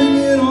to bring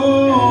it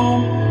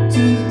all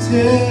to the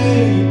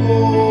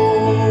table.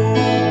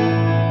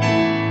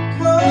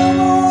 Come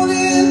on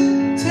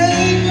in,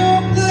 take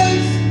your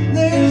place.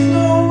 There's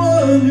no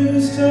one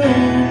who's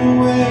turned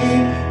away.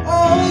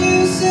 All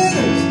you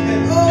sinners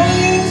and all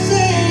you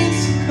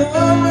saints,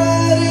 come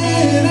right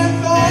in and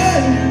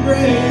find your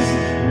grace.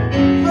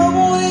 Come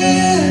on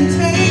in,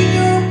 take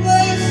your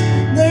place.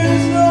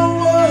 There's no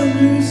one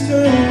who's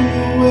turned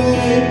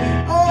away.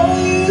 All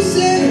you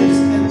sinners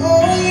and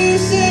all you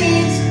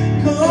saints,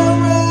 come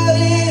right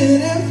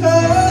in and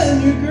find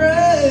your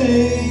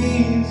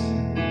grace.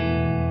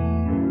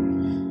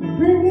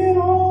 Bring it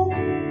all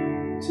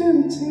to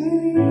the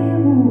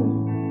table.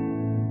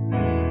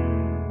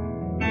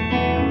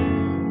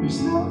 There's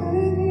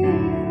nothing he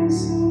ain't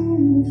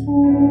seen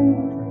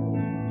before.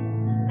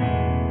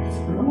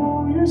 For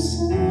all your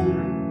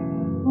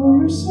sin, all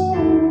your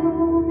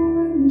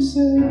sorrow and your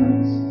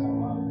sins,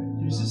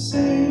 there's a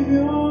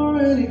Savior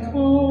and he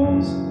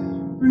calls.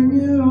 Bring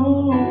it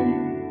all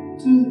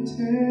to the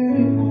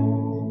table.